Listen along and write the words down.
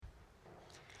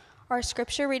Our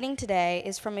scripture reading today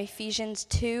is from Ephesians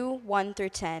 2, 1 through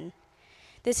 10.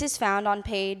 This is found on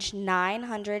page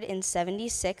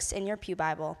 976 in your Pew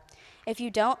Bible. If you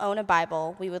don't own a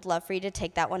Bible, we would love for you to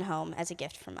take that one home as a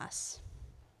gift from us.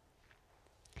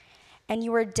 And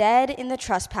you were dead in the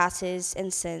trespasses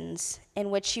and sins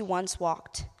in which you once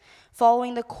walked,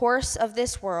 following the course of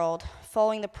this world,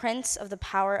 following the prince of the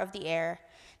power of the air,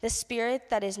 the spirit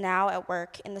that is now at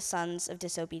work in the sons of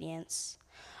disobedience,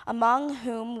 among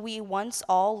whom we once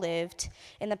all lived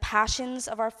in the passions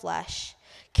of our flesh,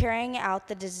 carrying out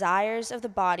the desires of the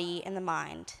body and the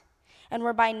mind, and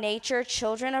were by nature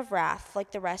children of wrath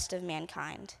like the rest of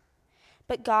mankind.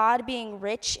 But God, being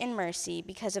rich in mercy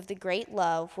because of the great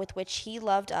love with which he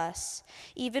loved us,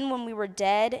 even when we were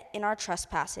dead in our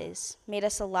trespasses, made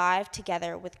us alive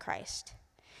together with Christ.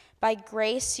 By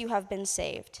grace you have been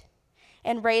saved,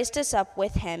 and raised us up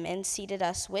with him and seated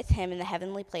us with him in the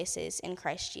heavenly places in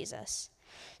Christ Jesus,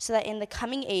 so that in the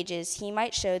coming ages he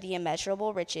might show the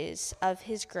immeasurable riches of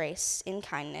his grace in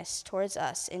kindness towards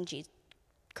us in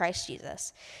Christ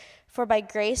Jesus. For by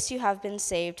grace you have been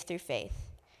saved through faith.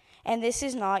 And this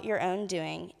is not your own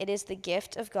doing, it is the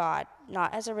gift of God,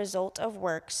 not as a result of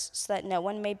works, so that no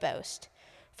one may boast.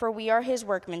 For we are his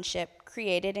workmanship,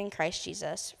 created in Christ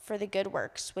Jesus, for the good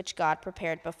works which God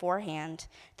prepared beforehand,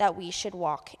 that we should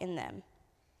walk in them.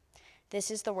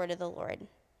 This is the word of the Lord.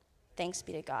 Thanks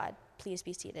be to God. Please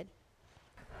be seated.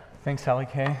 Thanks, Hallie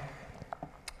Kay.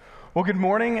 Well, good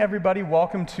morning, everybody.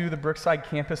 Welcome to the Brookside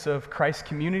campus of Christ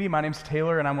Community. My name's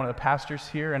Taylor, and I'm one of the pastors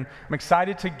here, and I'm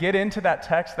excited to get into that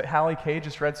text that Hallie Kay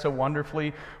just read so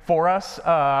wonderfully for us.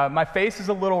 My face is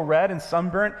a little red and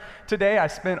sunburnt today. I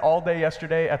spent all day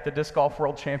yesterday at the Disc Golf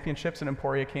World Championships in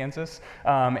Emporia, Kansas,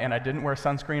 and I didn't wear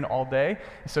sunscreen all day.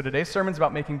 So today's sermon's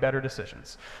about making better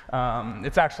decisions.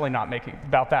 It's actually not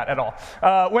about that at all.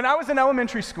 When I was in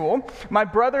elementary school, my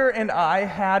brother and I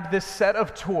had this set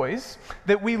of toys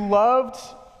that we loved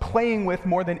playing with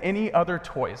more than any other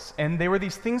toys, and they were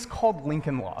these things called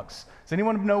Lincoln Logs. Does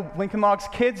anyone know Lincoln Logs?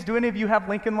 Kids, do any of you have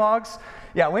Lincoln Logs?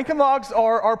 Yeah, Lincoln Logs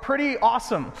are pretty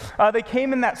awesome. They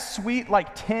came in that sweet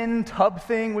tin tub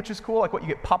thing, which is cool, like what you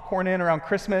get popcorn in around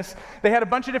Christmas. They had a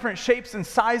bunch of different shapes and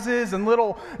sizes and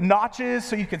little notches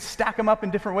so you could stack them up in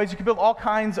different ways. You could build all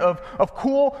kinds of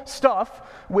cool stuff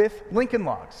with Lincoln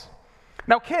Logs.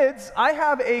 Now kids, I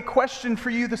have a question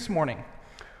for you this morning.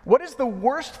 What is the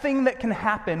worst thing that can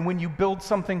happen when you build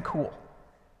something cool?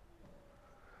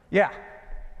 Yeah,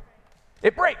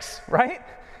 it breaks, right?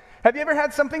 Have you ever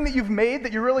had something that you've made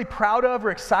that you're really proud of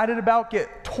or excited about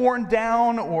get torn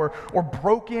down or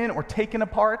broken or taken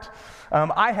apart?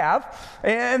 I have.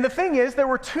 And the thing is, there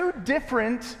were two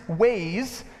different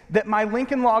ways that my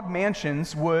Lincoln Log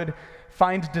mansions would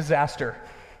find disaster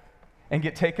and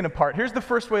get taken apart. Here's the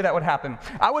first way that would happen.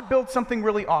 I would build something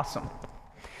really awesome.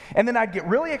 And then I'd get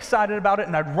really excited about it,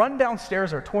 and I'd run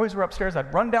downstairs. Our toys were upstairs.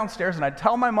 I'd run downstairs, and I'd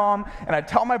tell my mom, and I'd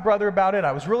tell my brother about it.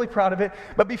 I was really proud of it.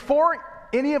 But before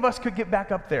any of us could get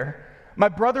back up there, my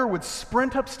brother would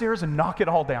sprint upstairs and knock it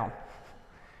all down.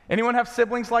 Anyone have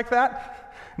siblings like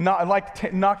that? Not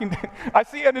like knocking. I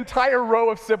see an entire row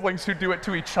of siblings who do it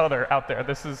to each other out there.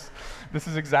 This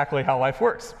is exactly how life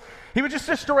works. He would just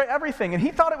destroy everything, and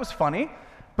he thought it was funny,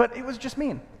 but it was just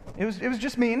mean. It was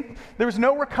just mean. There was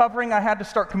no recovering. I had to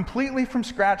start completely from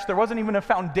scratch. There wasn't even a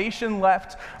foundation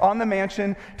left on the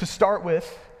mansion to start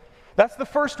with. That's the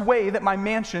first way that my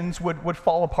mansions would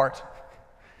fall apart.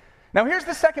 Now here's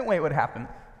the second way it would happen.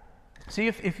 See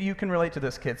if you can relate to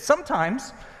this, kids.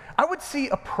 Sometimes I would see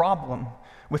a problem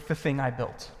with the thing I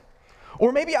built.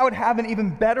 Or maybe I would have an even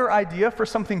better idea for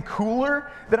something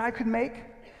cooler that I could make.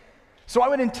 So I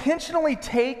would intentionally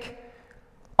take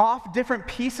off different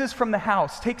pieces from the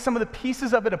house, take some of the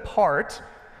pieces of it apart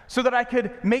so that I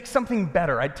could make something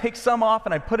better. I'd take some off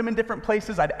and I'd put them in different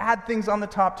places. I'd add things on the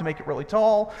top to make it really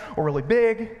tall or really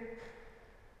big.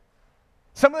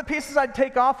 Some of the pieces I'd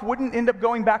take off wouldn't end up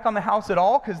going back on the house at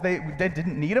all because they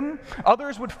didn't need them.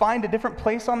 Others would find a different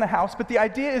place on the house. But the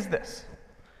idea is this,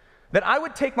 that I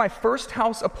would take my first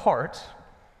house apart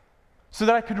so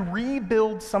that I could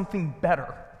rebuild something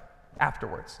better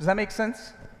afterwards. Does that make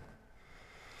sense?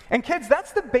 And kids,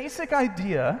 that's the basic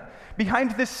idea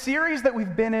behind this series that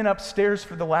we've been in upstairs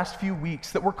for the last few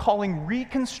weeks that we're calling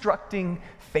Reconstructing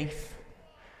Faith.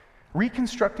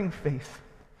 Reconstructing Faith.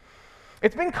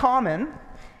 It's been common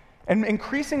and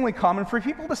increasingly common for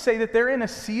people to say that they're in a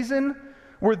season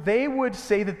where they would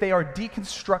say that they are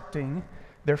deconstructing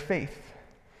their faith.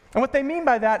 And what they mean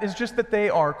by that is just that they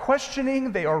are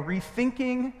questioning, they are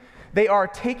rethinking, they are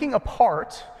taking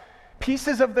apart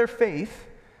pieces of their faith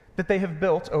that they have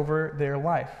built over their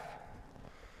life.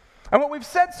 And what we've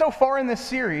said so far in this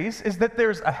series is that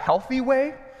there's a healthy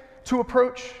way to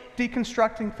approach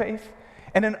deconstructing faith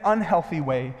and an unhealthy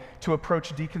way to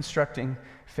approach deconstructing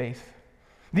faith.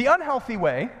 The unhealthy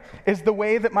way is the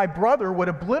way that my brother would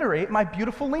obliterate my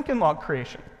beautiful Lincoln Log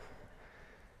creation.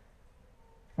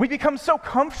 We become so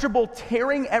comfortable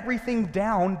tearing everything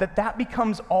down that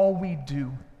becomes all we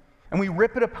do, and we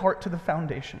rip it apart to the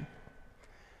foundation.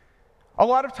 A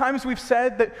lot of times we've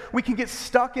said that we can get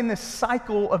stuck in this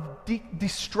cycle of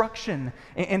destruction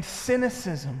and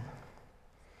cynicism,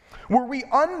 where we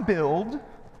unbuild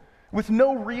with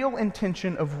no real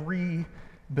intention of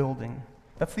rebuilding.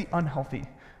 That's the unhealthy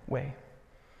way.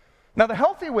 Now, the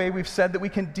healthy way we've said that we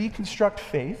can deconstruct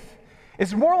faith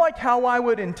is more like how I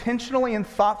would intentionally and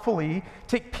thoughtfully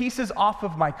take pieces off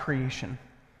of my creation.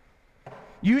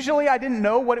 Usually I didn't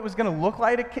know what it was going to look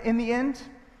like in the end,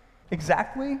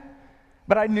 exactly,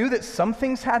 but I knew that some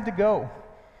things had to go,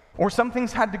 or some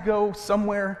things had to go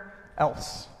somewhere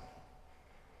else.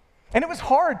 And it was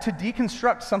hard to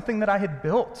deconstruct something that I had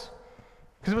built,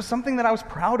 because it was something that I was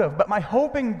proud of, but my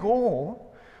hope and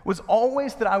goal was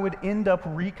always that I would end up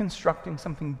reconstructing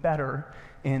something better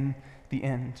in the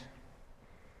end.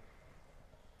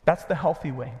 That's the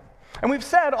healthy way. And we've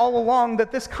said all along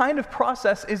that this kind of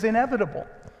process is inevitable.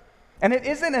 And it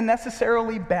isn't a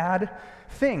necessarily bad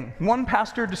thing. One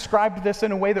pastor described this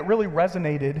in a way that really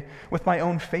resonated with my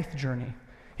own faith journey.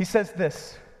 He says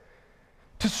this: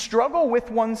 to struggle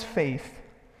with one's faith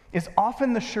is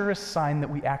often the surest sign that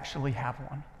we actually have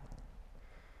one.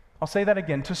 I'll say that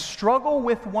again. To struggle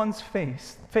with one's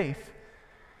faith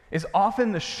is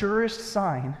often the surest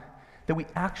sign that we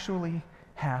actually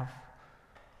have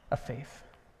a faith.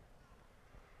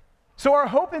 So our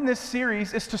hope in this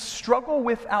series is to struggle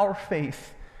with our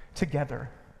faith together.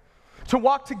 To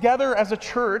walk together as a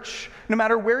church, no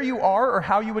matter where you are or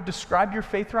how you would describe your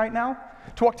faith right now,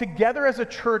 to walk together as a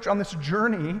church on this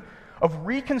journey of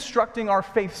reconstructing our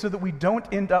faith so that we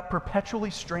don't end up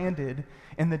perpetually stranded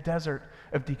in the desert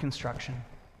of deconstruction.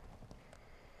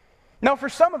 Now, for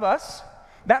some of us,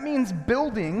 that means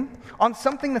building on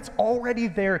something that's already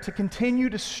there to continue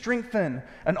to strengthen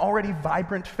an already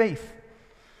vibrant faith.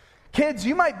 Kids,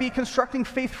 you might be constructing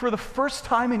faith for the first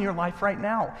time in your life right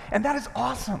now, and that is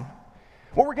awesome.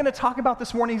 What we're going to talk about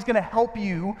this morning is going to help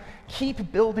you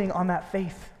keep building on that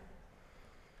faith.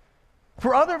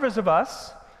 For others of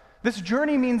us, this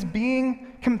journey means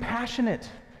being compassionate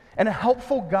and a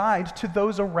helpful guide to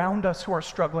those around us who are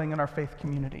struggling in our faith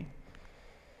community.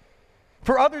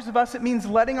 For others of us, it means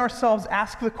letting ourselves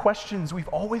ask the questions we've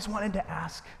always wanted to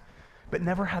ask, but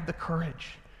never had the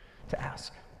courage to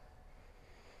ask.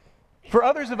 For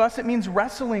others of us, it means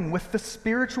wrestling with the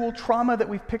spiritual trauma that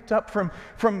we've picked up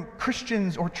from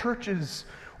Christians or churches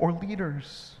or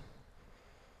leaders.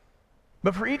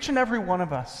 But for each and every one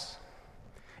of us,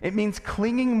 it means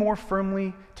clinging more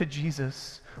firmly to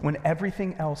Jesus when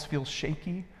everything else feels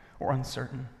shaky or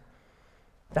uncertain.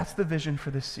 That's the vision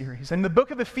for this series. And the book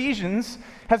of Ephesians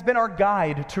has been our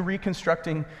guide to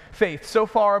reconstructing faith. So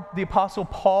far, the Apostle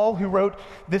Paul, who wrote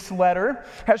this letter,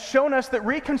 has shown us that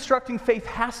reconstructing faith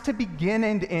has to begin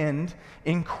and end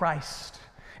in Christ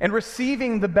and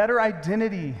receiving the better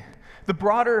identity, the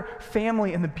broader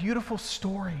family, and the beautiful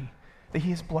story that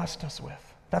he has blessed us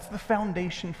with. That's the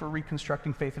foundation for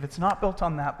reconstructing faith. If it's not built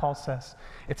on that, Paul says,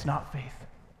 it's not faith.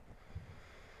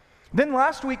 Then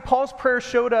last week, Paul's prayer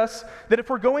showed us that if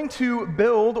we're going to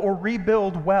build or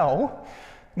rebuild well,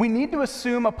 we need to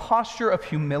assume a posture of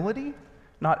humility,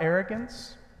 not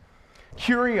arrogance,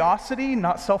 curiosity,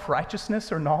 not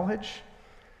self-righteousness or knowledge,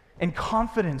 and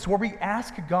confidence, where we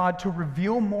ask God to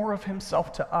reveal more of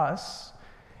himself to us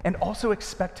and also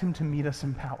expect him to meet us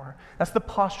in power. That's the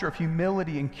posture of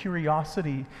humility and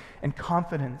curiosity and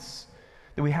confidence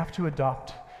that we have to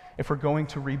adopt if we're going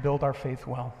to rebuild our faith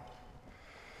well.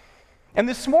 And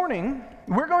this morning,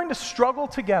 we're going to struggle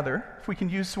together, if we can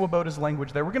use Swoboda's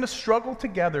language there, we're going to struggle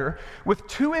together with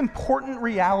two important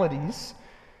realities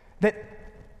that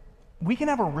we can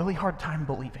have a really hard time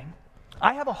believing.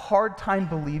 I have a hard time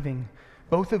believing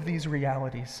both of these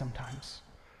realities sometimes.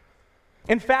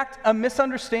 In fact, a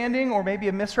misunderstanding or maybe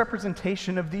a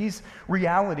misrepresentation of these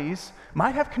realities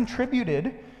might have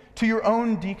contributed to your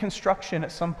own deconstruction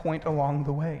at some point along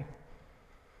the way.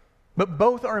 But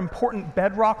both are important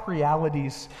bedrock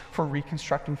realities for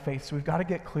reconstructing faith, so we've got to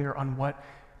get clear on what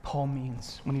Paul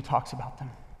means when he talks about them.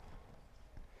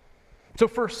 So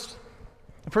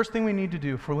the first thing we need to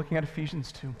do if we're looking at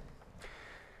Ephesians 2,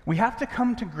 we have to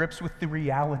come to grips with the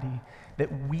reality that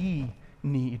we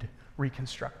need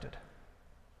reconstructed.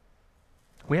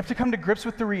 We have to come to grips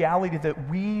with the reality that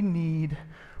we need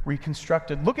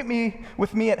reconstructed. Look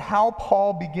with me at how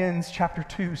Paul begins chapter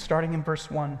 2, starting in verse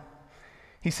 1.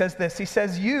 He says this, he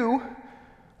says, "You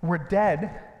were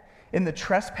dead in the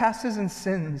trespasses and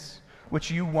sins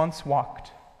which you once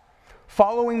walked,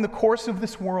 following the course of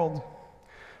this world,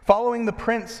 following the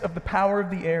prince of the power of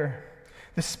the air,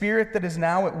 the spirit that is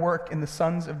now at work in the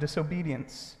sons of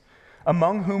disobedience,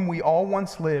 among whom we all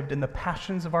once lived in the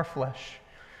passions of our flesh,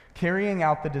 carrying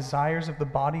out the desires of the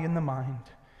body and the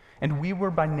mind. And we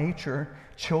were by nature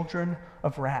children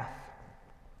of wrath,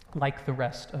 like the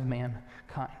rest of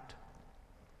mankind."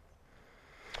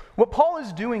 What Paul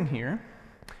is doing here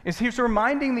is he's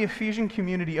reminding the Ephesian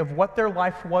community of what their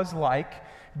life was like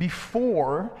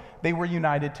before they were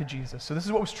united to Jesus. So this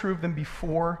is what was true of them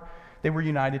before they were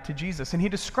united to Jesus. And he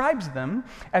describes them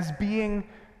as being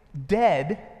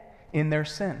dead in their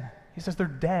sin. He says they're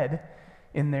dead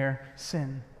in their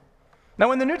sin. Now,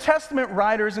 when the New Testament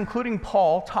writers, including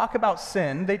Paul, talk about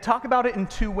sin, they talk about it in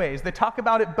two ways. They talk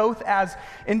about it both as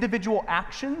individual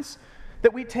actions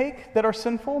that we take that are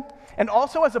sinful, and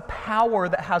also as a power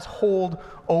that has hold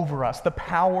over us, the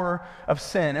power of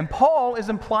sin. And Paul is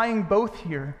implying both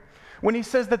here when he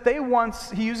says that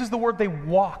he uses the word they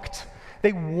walked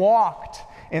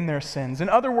in their sins. In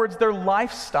other words, their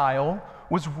lifestyle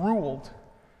was ruled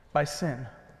by sin.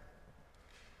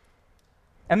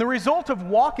 And the result of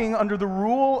walking under the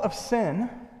rule of sin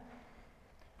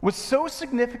was so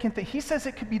significant that he says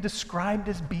it could be described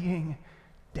as being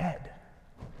dead.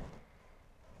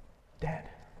 Dead.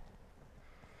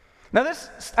 Now,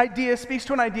 this idea speaks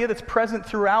to an idea that's present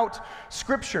throughout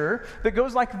Scripture that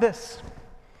goes like this.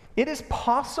 It is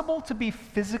possible to be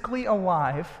physically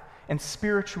alive and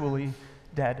spiritually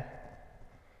dead.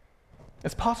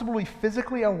 It's possible to be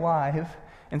physically alive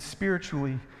and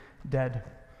spiritually dead.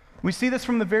 We see this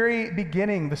from the very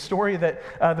beginning, the story that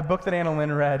the book that Anna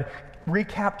Lynn read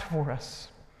recapped for us,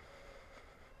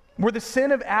 where the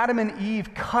sin of Adam and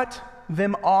Eve cut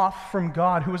them off from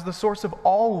God, who is the source of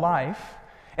all life,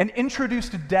 and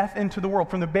introduced death into the world.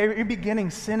 From the very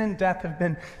beginning, sin and death have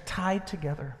been tied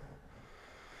together.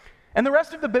 And the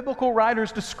rest of the biblical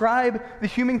writers describe the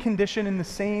human condition in the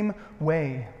same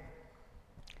way,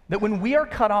 that when we are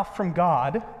cut off from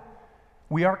God,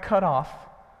 we are cut off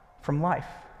from life.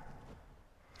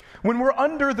 When we're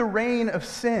under the reign of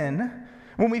sin,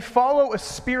 when we follow a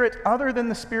spirit other than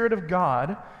the Spirit of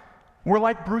God, we're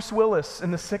like Bruce Willis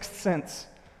in The Sixth Sense,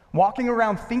 walking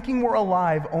around thinking we're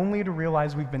alive only to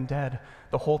realize we've been dead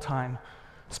the whole time.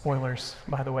 Spoilers,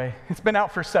 by the way. It's been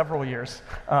out for several years,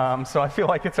 so I feel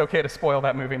like it's okay to spoil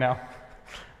that movie now.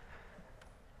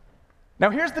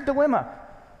 Now here's the dilemma.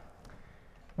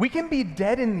 We can be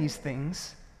dead in these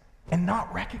things and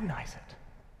not recognize it.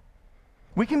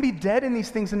 We can be dead in these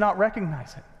things and not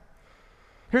recognize it.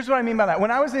 Here's what I mean by that.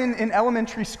 When I was in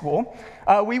elementary school,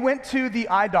 we went to the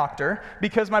eye doctor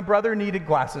because my brother needed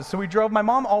glasses. So we drove. My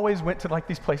mom always went to like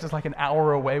these places like an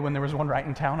hour away when there was one right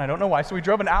in town. I don't know why. So we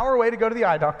drove an hour away to go to the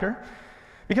eye doctor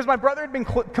because my brother had been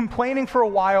complaining for a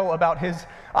while about his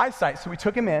eyesight. So we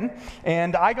took him in,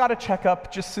 and I got a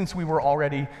checkup just since we were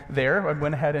already there. I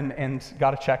went ahead and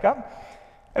got a checkup.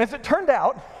 And as it turned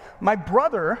out, my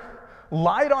brother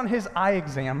lied on his eye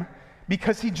exam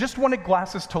because he just wanted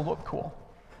glasses to look cool.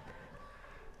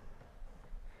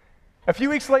 A few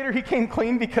weeks later, he came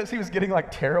clean because he was getting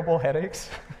like terrible headaches.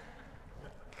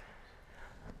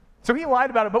 So he lied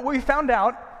about it, but what we found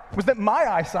out was that my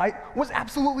eyesight was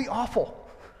absolutely awful.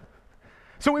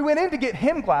 So we went in to get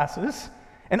him glasses,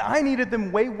 and I needed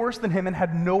them way worse than him and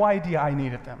had no idea I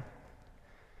needed them.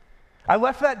 I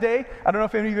left that day. I don't know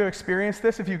if any of you have experienced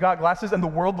this, if you got glasses, and the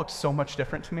world looked so much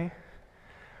different to me.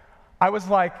 I was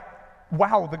like,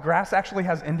 wow, the grass actually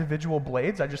has individual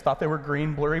blades. I just thought they were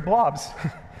green, blurry blobs.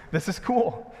 This is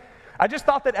cool. I just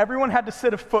thought that everyone had to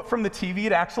sit a foot from the TV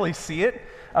to actually see it.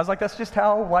 I was like, that's just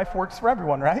how life works for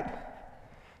everyone, right?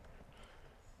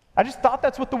 I just thought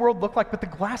that's what the world looked like, but the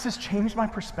glasses changed my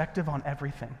perspective on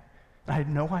everything. I had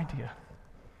no idea.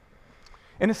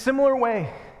 In a similar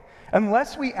way,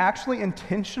 unless we actually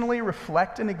intentionally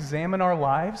reflect and examine our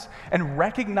lives and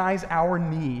recognize our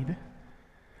need,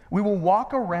 we will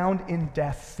walk around in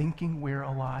death thinking we're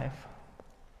alive.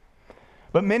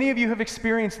 But many of you have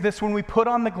experienced this when we put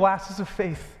on the glasses of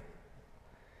faith.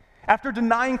 After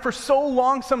denying for so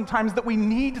long sometimes that we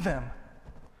need them,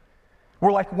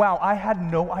 we're like, wow, I had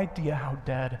no idea how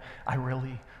dead I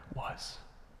really was.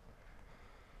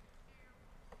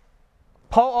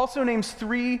 Paul also names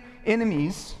 3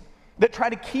 enemies that try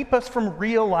to keep us from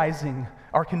realizing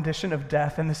our condition of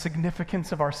death and the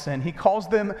significance of our sin. He calls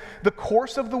them the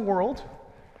course of the world,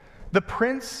 the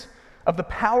prince of the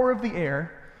power of the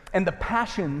air, and the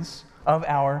passions of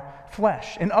our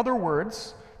flesh. In other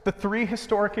words, the three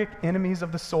historic enemies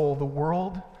of the soul: the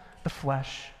world, the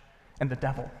flesh, and the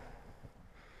devil.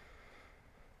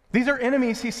 These are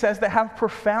enemies, he says, that have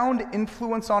profound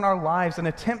influence on our lives and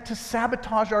attempt to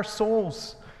sabotage our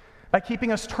souls by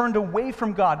keeping us turned away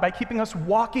from God, by keeping us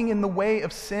walking in the way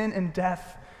of sin and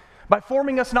death, by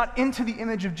forming us not into the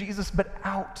image of Jesus, but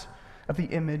out of the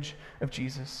image of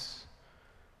Jesus.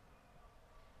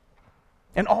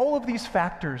 And all of these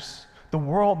factors, the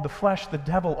world, the flesh, the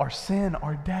devil, our sin,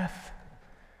 our death,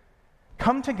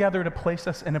 come together to place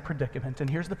us in a predicament. And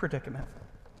here's the predicament.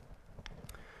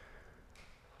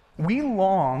 We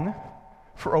long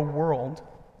for a world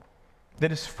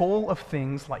that is full of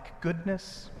things like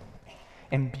goodness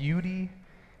and beauty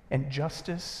and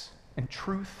justice and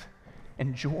truth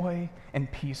and joy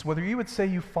and peace. Whether you would say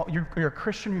you're a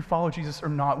Christian, you follow Jesus or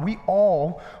not, we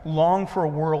all long for a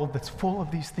world that's full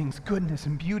of these things: goodness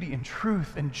and beauty and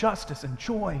truth and justice and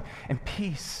joy and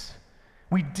peace.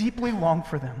 We deeply long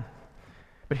for them.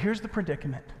 But here's the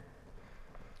predicament.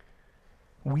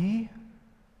 We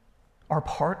are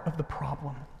part of the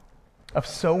problem of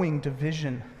sowing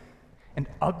division and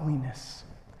ugliness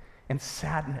and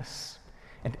sadness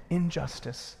and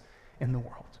injustice in the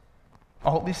world.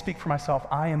 I'll at least speak for myself.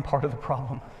 I am part of the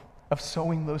problem of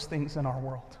sowing those things in our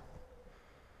world.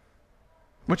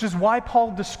 Which is why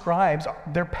Paul describes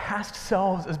their past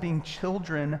selves as being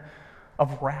children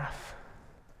of wrath.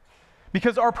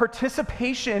 Because our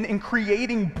participation in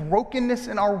creating brokenness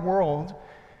in our world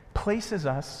places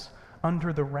us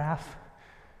under the wrath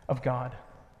of God.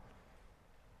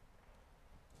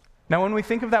 Now, when we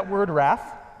think of that word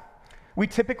wrath, we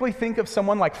typically think of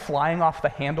someone like flying off the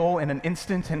handle in an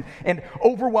instant and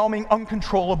overwhelming,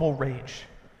 uncontrollable rage.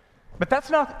 But that's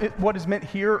not what is meant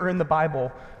here or in the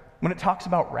Bible when it talks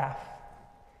about wrath.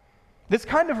 This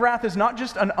kind of wrath is not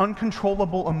just an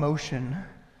uncontrollable emotion,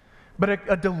 but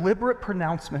a deliberate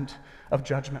pronouncement of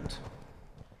judgment.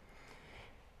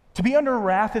 To be under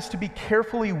wrath is to be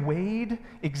carefully weighed,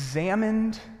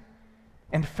 examined,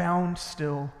 and found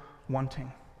still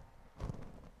wanting.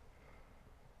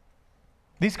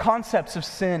 These concepts of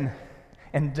sin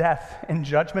and death and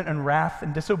judgment and wrath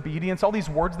and disobedience, all these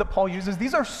words that Paul uses,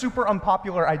 these are super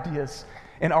unpopular ideas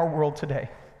in our world today.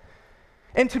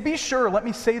 And to be sure, let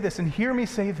me say this and hear me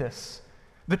say this: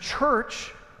 the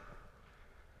church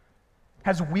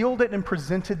has wielded and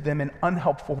presented them in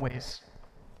unhelpful ways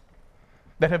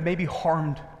that have maybe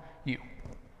harmed you.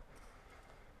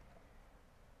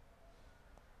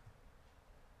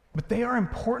 But they are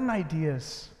important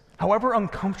ideas, however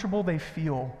uncomfortable they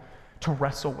feel, to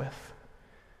wrestle with.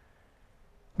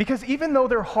 Because even though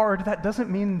they're hard, that doesn't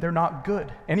mean they're not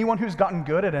good. Anyone who's gotten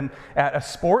good at a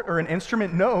sport or an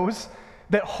instrument knows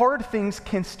that hard things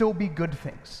can still be good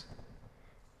things.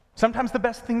 Sometimes the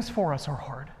best things for us are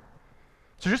hard.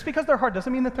 So just because they're hard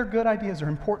doesn't mean that they're good ideas or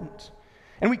important.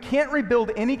 And we can't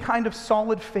rebuild any kind of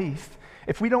solid faith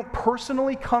if we don't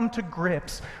personally come to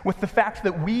grips with the fact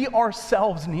that we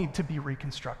ourselves need to be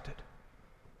reconstructed.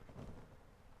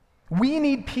 We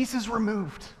need pieces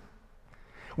removed.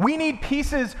 We need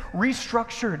pieces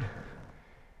restructured.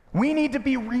 We need to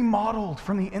be remodeled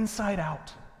from the inside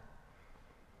out.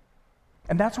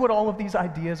 And that's what all of these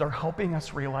ideas are helping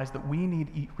us realize, that we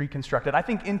need reconstructed. I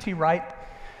think N.T. Wright,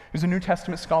 who's a New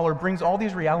Testament scholar, brings all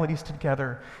these realities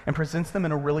together and presents them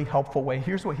in a really helpful way.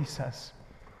 Here's what he says.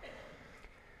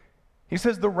 He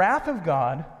says, the wrath of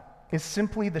God is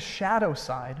simply the shadow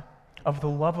side of the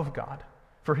love of God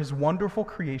for his wonderful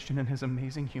creation and his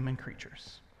amazing human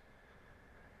creatures.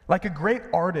 Like a great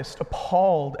artist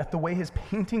appalled at the way his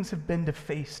paintings have been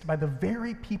defaced by the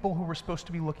very people who were supposed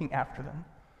to be looking after them,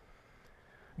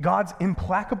 God's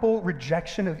implacable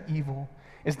rejection of evil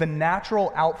is the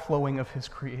natural outflowing of his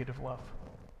creative love.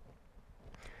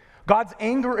 God's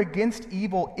anger against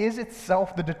evil is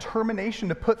itself the determination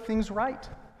to put things right,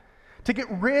 to get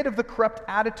rid of the corrupt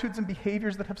attitudes and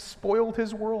behaviors that have spoiled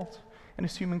his world and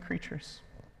his human creatures.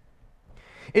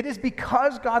 It is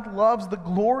because God loves the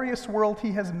glorious world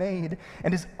he has made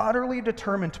and is utterly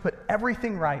determined to put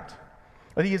everything right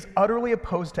that he is utterly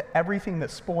opposed to everything that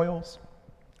spoils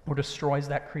or destroys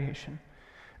that creation,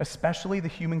 especially the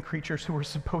human creatures who are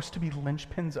supposed to be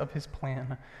linchpins of his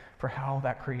plan for how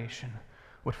that creation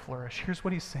would flourish. Here's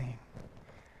what he's saying.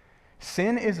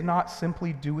 Sin is not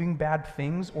simply doing bad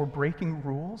things or breaking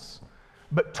rules,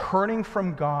 but turning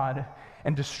from God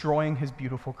and destroying his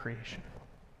beautiful creation.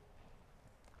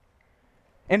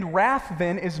 And wrath,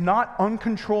 then, is not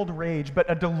uncontrolled rage, but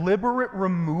a deliberate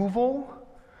removal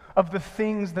of the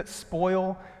things that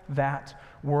spoil that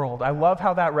world. I love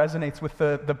how that resonates with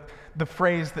the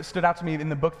phrase that stood out to me in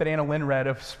the book that Anna Lynn read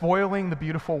of spoiling the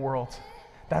beautiful world.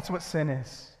 That's what sin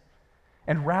is.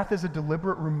 And wrath is a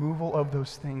deliberate removal of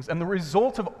those things. And the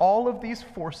result of all of these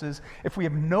forces, if we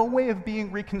have no way of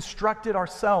being reconstructed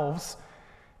ourselves,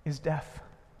 is death.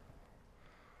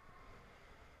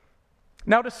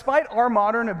 Now, despite our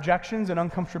modern objections and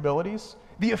uncomfortabilities,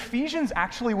 the Ephesians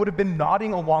actually would have been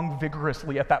nodding along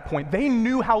vigorously at that point. They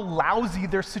knew how lousy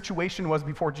their situation was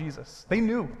before Jesus. They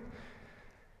knew.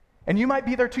 And you might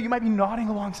be there too. You might be nodding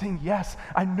along saying, yes,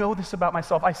 I know this about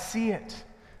myself. I see it.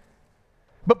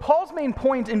 But Paul's main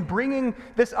point in bringing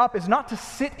this up is not to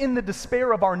sit in the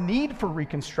despair of our need for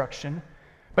reconstruction,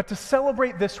 but to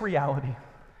celebrate this reality,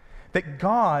 that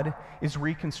God is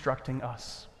reconstructing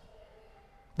us.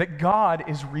 That God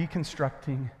is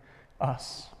reconstructing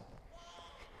us.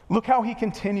 Look how he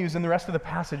continues in the rest of the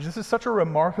passage. This is such a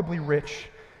remarkably rich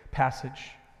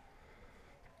passage.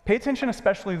 Pay attention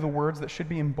especially to the words that should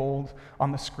be in bold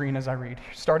on the screen as I read,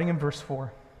 starting in verse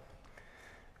 4.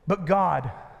 But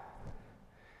God,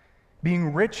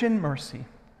 being rich in mercy,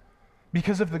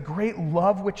 because of the great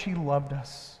love which he loved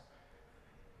us,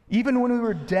 even when we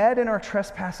were dead in our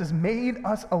trespasses, made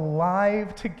us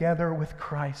alive together with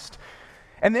Christ.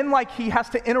 And then he has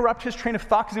to interrupt his train of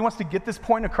thought because he wants to get this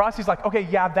point across. He's like, okay,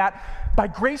 yeah, that, by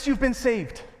grace you've been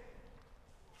saved.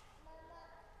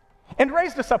 And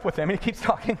raised us up with him, and he keeps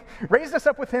talking, raised us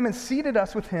up with him and seated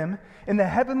us with him in the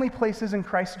heavenly places in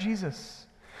Christ Jesus,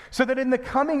 so that in the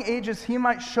coming ages he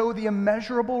might show the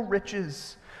immeasurable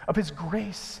riches of his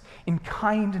grace in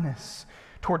kindness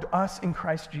toward us in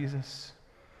Christ Jesus.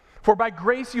 For by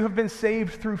grace you have been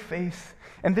saved through faith,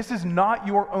 and this is not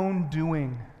your own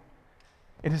doing.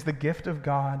 It is the gift of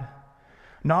God,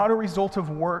 not a result of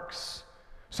works,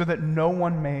 so that no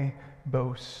one may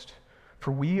boast. For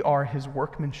we are his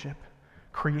workmanship,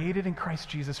 created in Christ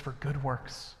Jesus for good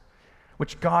works,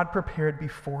 which God prepared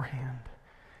beforehand,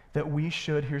 that we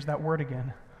should, here's that word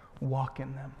again, walk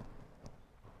in them.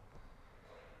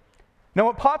 Now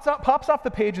what pops off the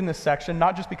page in this section,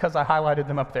 not just because I highlighted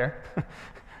them up there,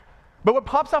 but what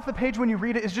pops off the page when you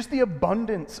read it is just the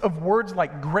abundance of words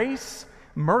like grace,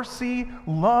 mercy,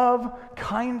 love,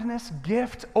 kindness,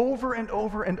 gift, over and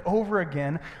over and over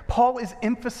again. Paul is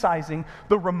emphasizing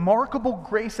the remarkable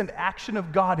grace and action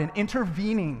of God in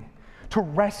intervening to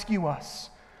rescue us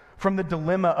from the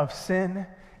dilemma of sin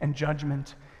and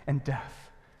judgment and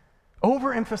death.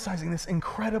 Overemphasizing this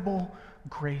incredible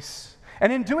grace.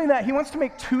 And in doing that, he wants to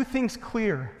make two things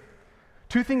clear.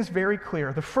 Two things very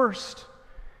clear. The first,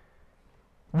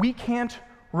 we can't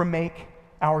remake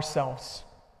ourselves.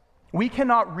 We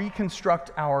cannot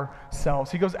reconstruct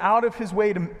ourselves. He goes out of his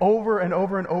way to over and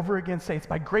over and over again say, it's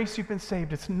by grace you've been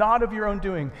saved. It's not of your own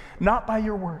doing, not by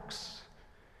your works.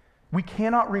 We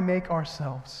cannot remake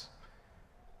ourselves.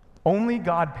 Only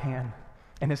God can,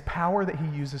 and his power that he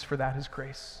uses for that is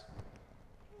grace.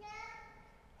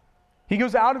 He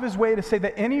goes out of his way to say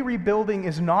that any rebuilding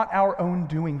is not our own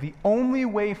doing. The only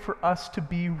way for us to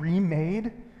be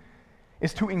remade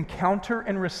is to encounter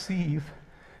and receive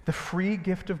the free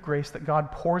gift of grace that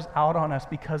God pours out on us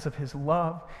because of his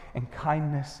love and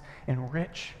kindness and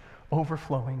rich,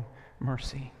 overflowing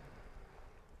mercy.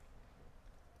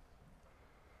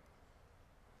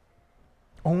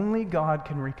 Only God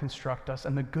can reconstruct us,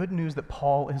 and the good news that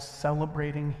Paul is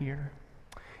celebrating here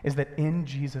is that in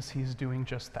Jesus he is doing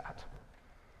just that.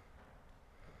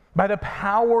 By the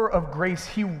power of grace,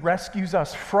 he rescues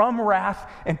us from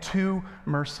wrath and to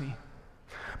mercy.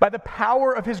 By the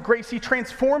power of his grace, he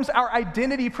transforms our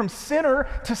identity from sinner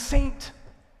to saint.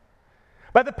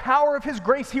 By the power of his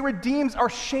grace, he redeems our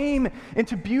shame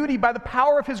into beauty. By the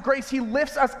power of his grace, he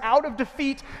lifts us out of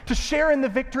defeat to share in the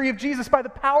victory of Jesus. By the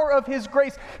power of his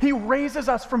grace, he raises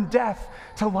us from death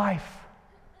to life.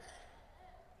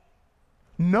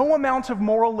 No amount of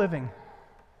moral living,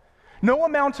 no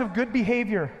amount of good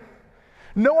behavior,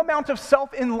 no amount of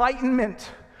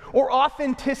self-enlightenment or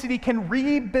authenticity can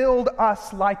rebuild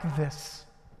us like this.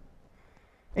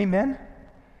 Amen?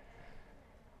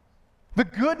 The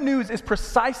good news is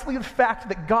precisely the fact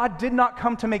that God did not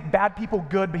come to make bad people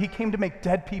good, but he came to make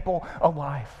dead people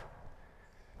alive.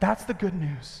 That's the good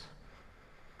news.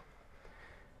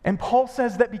 And Paul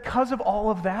says that because of all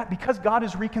of that, because God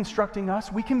is reconstructing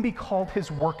us, we can be called his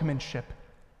workmanship.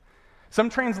 Some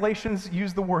translations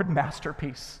use the word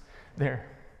masterpiece there.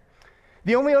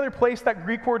 The only other place that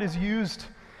Greek word is used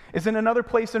is in another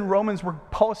place in Romans where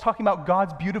Paul is talking about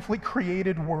God's beautifully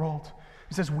created world.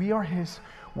 He says, we are his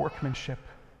workmanship.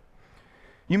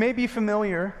 You may be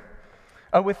familiar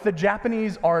with the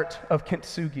Japanese art of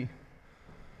kintsugi.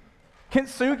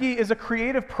 Kintsugi is a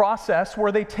creative process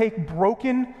where they take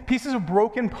pieces of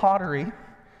broken pottery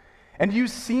and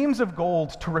use seams of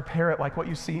gold to repair it, like what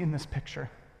you see in this picture.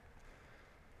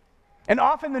 And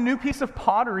often the new piece of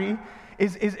pottery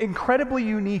is incredibly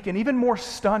unique and even more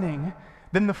stunning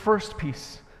than the first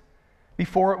piece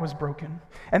before it was broken.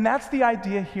 And that's the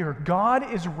idea here.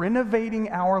 God is renovating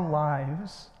our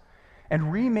lives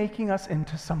and remaking us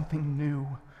into something new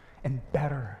and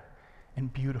better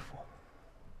and beautiful.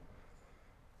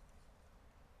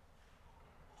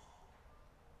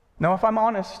 Now, if I'm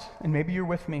honest, and maybe you're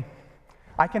with me,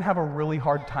 I can have a really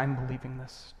hard time believing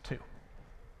this too.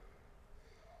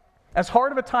 As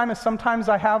hard of a time as sometimes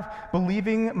I have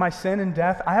believing my sin and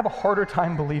death, I have a harder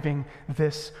time believing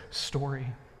this story.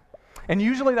 And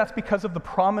usually that's because of the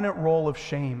prominent role of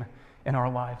shame in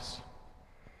our lives.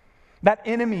 That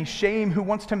enemy, shame, who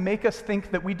wants to make us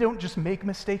think that we don't just make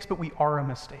mistakes, but we are a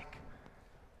mistake.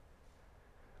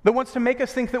 That wants to make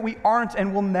us think that we aren't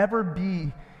and will never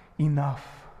be enough.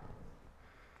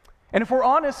 And if we're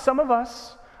honest, some of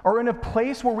us are in a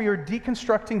place where we are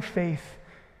deconstructing faith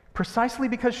precisely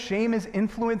because shame is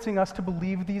influencing us to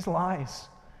believe these lies.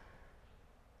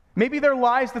 Maybe they're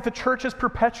lies that the church has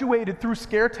perpetuated through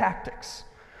scare tactics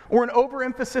or an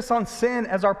overemphasis on sin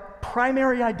as our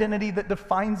primary identity that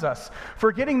defines us,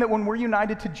 forgetting that when we're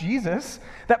united to Jesus,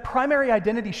 that primary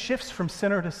identity shifts from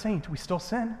sinner to saint. We still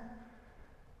sin,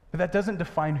 but that doesn't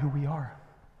define who we are.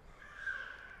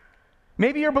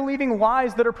 Maybe you're believing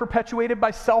lies that are perpetuated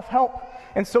by self-help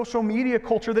and social media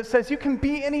culture that says you can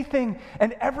be anything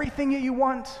and everything that you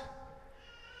want.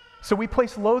 So we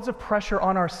place loads of pressure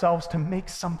on ourselves to make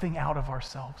something out of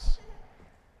ourselves.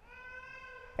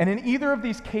 And in either of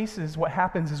these cases, what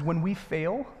happens is when we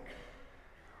fail,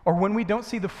 or when we don't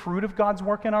see the fruit of God's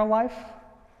work in our life,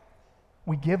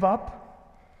 we give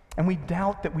up and we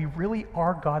doubt that we really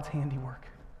are God's handiwork,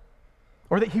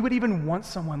 or that He would even want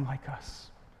someone like us,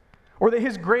 or that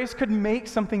His grace could make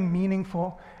something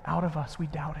meaningful out of us. We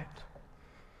doubt it.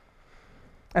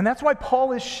 And that's why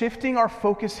Paul is shifting our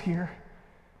focus here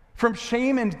from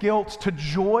shame and guilt to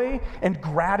joy and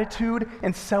gratitude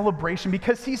and celebration,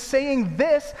 because he's saying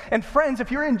this, and friends, if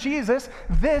you're in Jesus,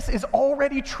 this is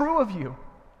already true of you.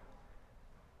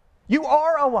 You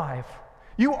are alive.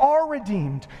 You are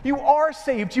redeemed. You are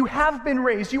saved. You have been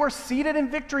raised. You are seated in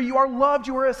victory. You are loved.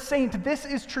 You are a saint. This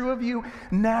is true of you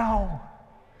now.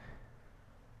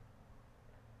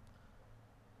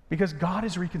 Because God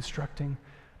is reconstructing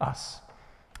us.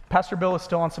 Pastor Bill is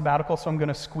still on sabbatical, so I'm going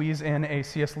to squeeze in a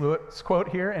C.S. Lewis quote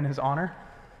here in his honor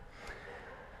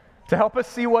to help us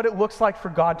see what it looks like for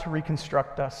God to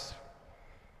reconstruct us.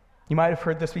 You might have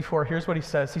heard this before. Here's what he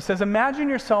says. He says, imagine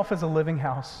yourself as a living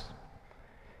house,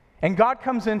 and God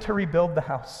comes in to rebuild the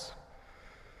house.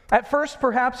 At first,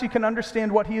 perhaps you can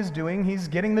understand what he is doing. He's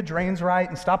getting the drains right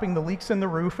and stopping the leaks in the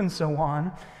roof and so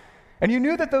on. And you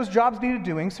knew that those jobs needed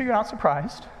doing, so you're not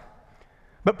surprised.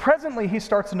 But presently, he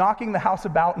starts knocking the house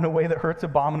about in a way that hurts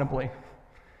abominably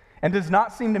and does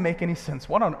not seem to make any sense.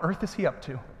 What on earth is he up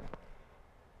to?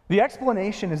 The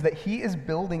explanation is that he is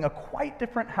building a quite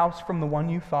different house from the one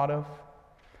you thought of.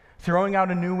 Throwing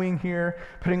out a new wing here,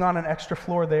 putting on an extra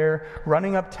floor there,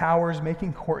 running up towers,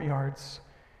 making courtyards.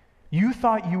 You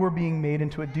thought you were being made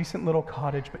into a decent little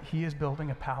cottage, but he is building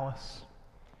a palace.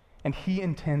 And he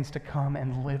intends to come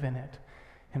and live in it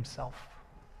himself.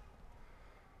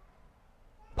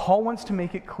 Paul wants to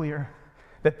make it clear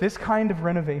that this kind of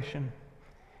renovation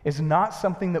is not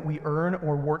something that we earn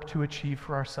or work to achieve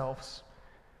for ourselves.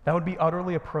 That would be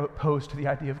utterly opposed to the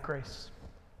idea of grace.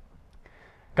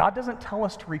 God doesn't tell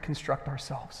us to reconstruct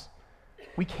ourselves.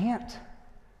 We can't.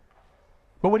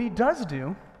 But what he does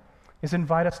do is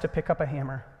invite us to pick up a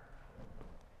hammer.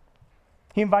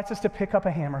 He invites us to pick up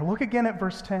a hammer. Look again at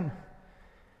verse 10.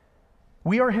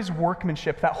 We are his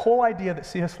workmanship, that whole idea that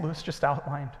C.S. Lewis just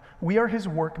outlined. We are his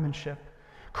workmanship,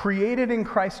 created in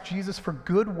Christ Jesus for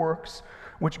good works,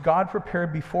 which God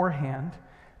prepared beforehand,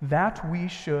 that we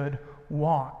should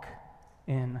walk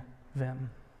in them.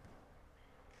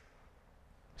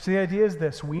 So the idea is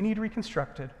this: we need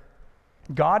reconstructed.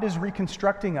 God is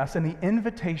reconstructing us, and the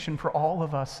invitation for all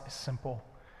of us is simple.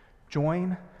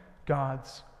 Join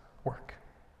God's work.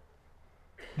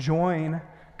 Join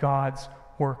God's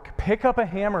work. Pick up a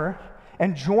hammer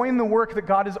and join the work that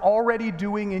God is already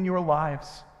doing in your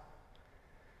lives.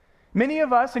 Many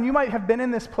of us, and you might have been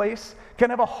in this place,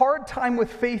 can have a hard time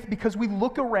with faith because we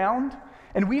look around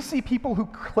and we see people who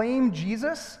claim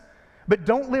Jesus but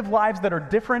don't live lives that are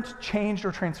different, changed,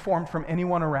 or transformed from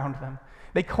anyone around them.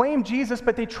 They claim Jesus,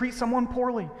 but they treat someone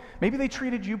poorly. Maybe they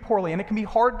treated you poorly, and it can be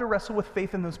hard to wrestle with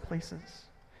faith in those places.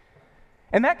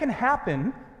 And that can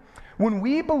happen when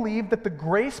we believe that the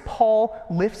grace Paul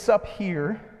lifts up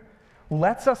here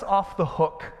lets us off the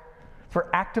hook for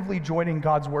actively joining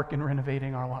God's work in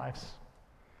renovating our lives.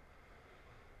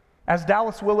 As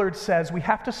Dallas Willard says, we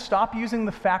have to stop using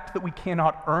the fact that we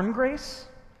cannot earn grace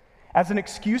as an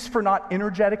excuse for not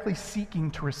energetically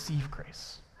seeking to receive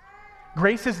grace.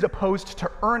 Grace is opposed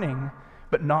to earning,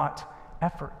 but not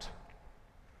effort.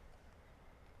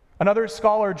 Another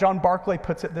scholar, John Barclay,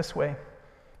 puts it this way.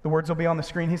 The words will be on the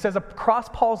screen. He says, across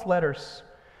Paul's letters,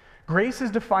 grace is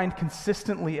defined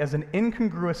consistently as an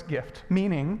incongruous gift,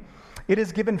 meaning it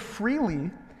is given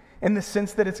freely in the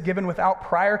sense that it's given without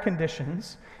prior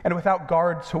conditions and without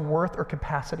regard to worth or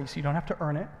capacity, so you don't have to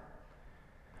earn it.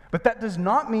 But that does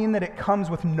not mean that it comes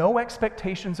with no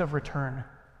expectations of return,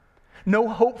 no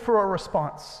hope for a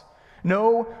response,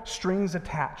 no strings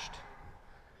attached.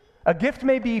 A gift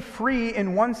may be free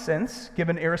in one sense,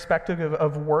 given irrespective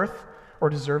of worth or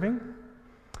deserving,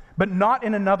 but not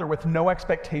in another with no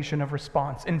expectation of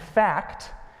response. In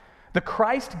fact, the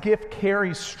Christ gift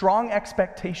carries strong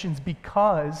expectations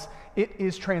because it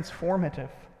is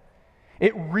transformative.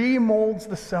 It remolds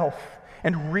the self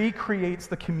and recreates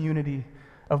the community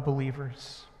of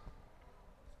believers.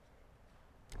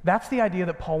 That's the idea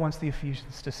that Paul wants the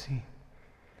Ephesians to see.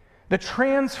 The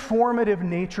transformative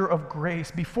nature of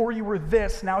grace. Before you were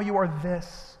this, now you are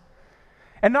this.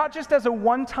 And not just as a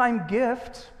one-time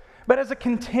gift, but as a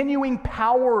continuing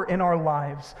power in our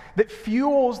lives that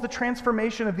fuels the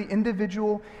transformation of the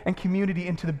individual and community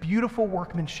into the beautiful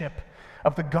workmanship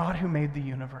of the God who made the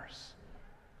universe.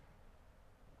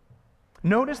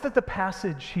 Notice that the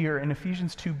passage here in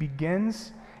Ephesians 2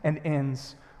 begins and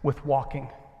ends with walking,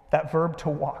 that verb to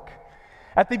walk.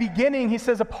 At the beginning, he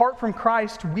says, apart from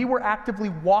Christ, we were actively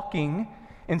walking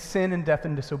in sin and death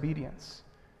and disobedience.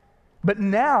 But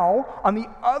now, on the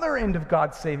other end of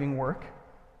God's saving work,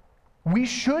 we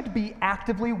should be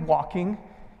actively walking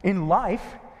in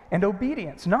life and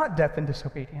obedience, not death and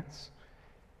disobedience.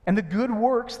 And the good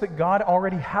works that God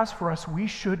already has for us, we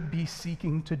should be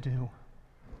seeking to do.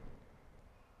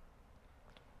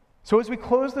 So as we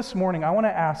close this morning, I want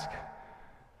to ask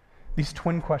these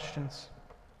twin questions.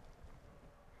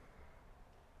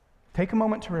 Take a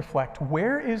moment to reflect.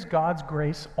 Where is God's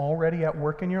grace already at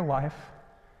work in your life?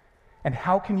 And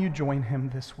how can you join him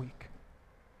this week?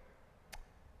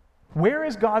 Where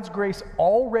is God's grace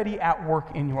already at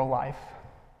work in your life?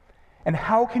 And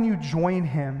how can you join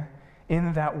him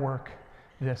in that work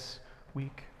this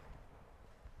week?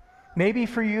 Maybe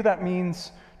for you that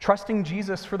means trusting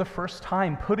Jesus for the first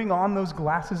time, putting on those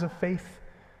glasses of faith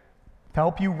to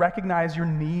help you recognize your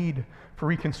need for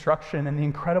reconstruction and the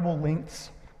incredible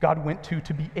lengths God went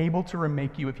to be able to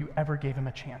remake you if you ever gave him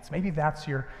a chance. Maybe that's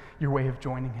your way of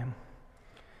joining him.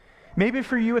 Maybe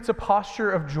for you it's a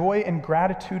posture of joy and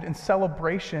gratitude and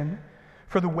celebration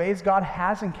for the ways God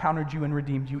has encountered you and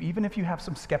redeemed you, even if you have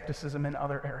some skepticism in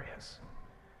other areas.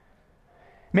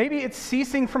 Maybe it's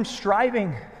ceasing from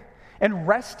striving and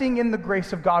resting in the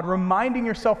grace of God, reminding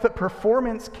yourself that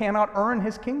performance cannot earn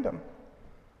his kingdom.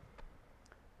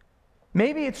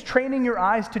 Maybe it's training your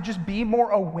eyes to just be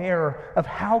more aware of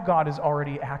how God is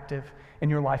already active in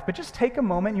your life. But just take a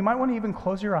moment. You might want to even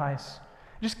close your eyes.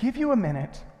 Just give you a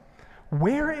minute.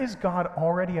 Where is God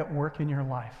already at work in your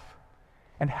life?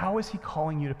 And how is he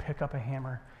calling you to pick up a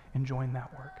hammer and join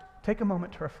that work? Take a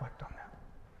moment to reflect on that.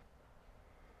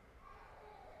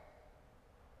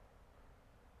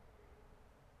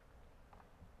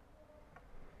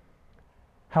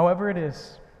 However it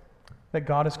is that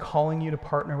God is calling you to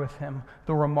partner with him,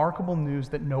 the remarkable news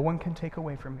that no one can take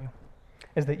away from you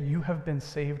is that you have been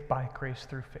saved by grace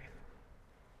through faith.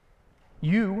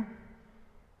 You,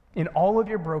 in all of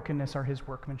your brokenness, are his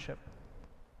workmanship.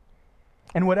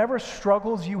 And whatever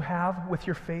struggles you have with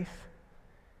your faith,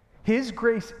 his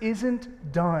grace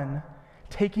isn't done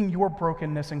taking your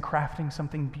brokenness and crafting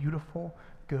something beautiful,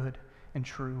 good, and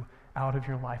true out of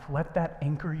your life. Let that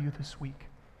anchor you this week.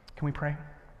 Can we pray?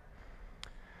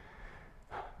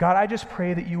 God, I just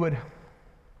pray that you would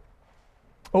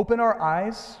open our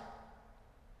eyes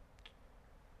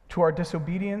to our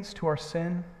disobedience, to our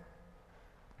sin,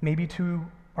 maybe to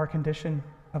our condition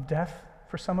of death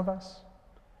for some of us.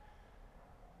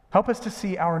 Help us to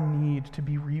see our need to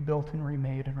be rebuilt and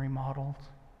remade and remodeled.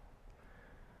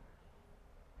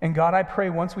 And God, I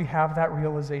pray once we have that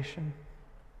realization,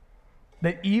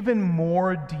 that even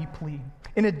more deeply,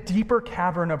 in a deeper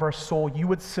cavern of our soul, you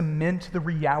would cement the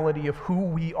reality of who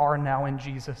we are now in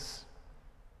Jesus.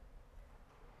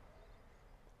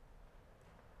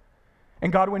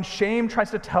 And God, when shame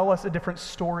tries to tell us a different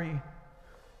story,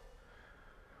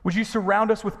 would you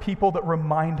surround us with people that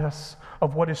remind us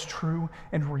of what is true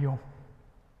and real?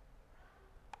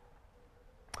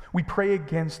 We pray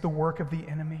against the work of the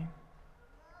enemy.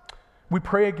 We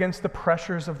pray against the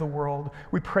pressures of the world.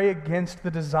 We pray against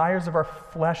the desires of our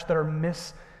flesh that are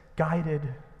misguided,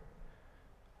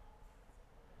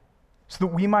 so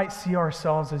that we might see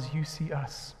ourselves as you see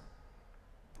us.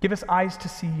 Give us eyes to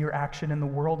see your action in the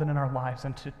world and in our lives,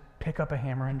 and to pick up a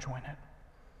hammer and join it.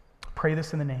 Pray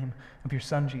this in the name of your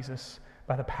Son, Jesus,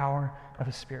 by the power of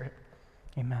his Spirit.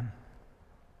 Amen.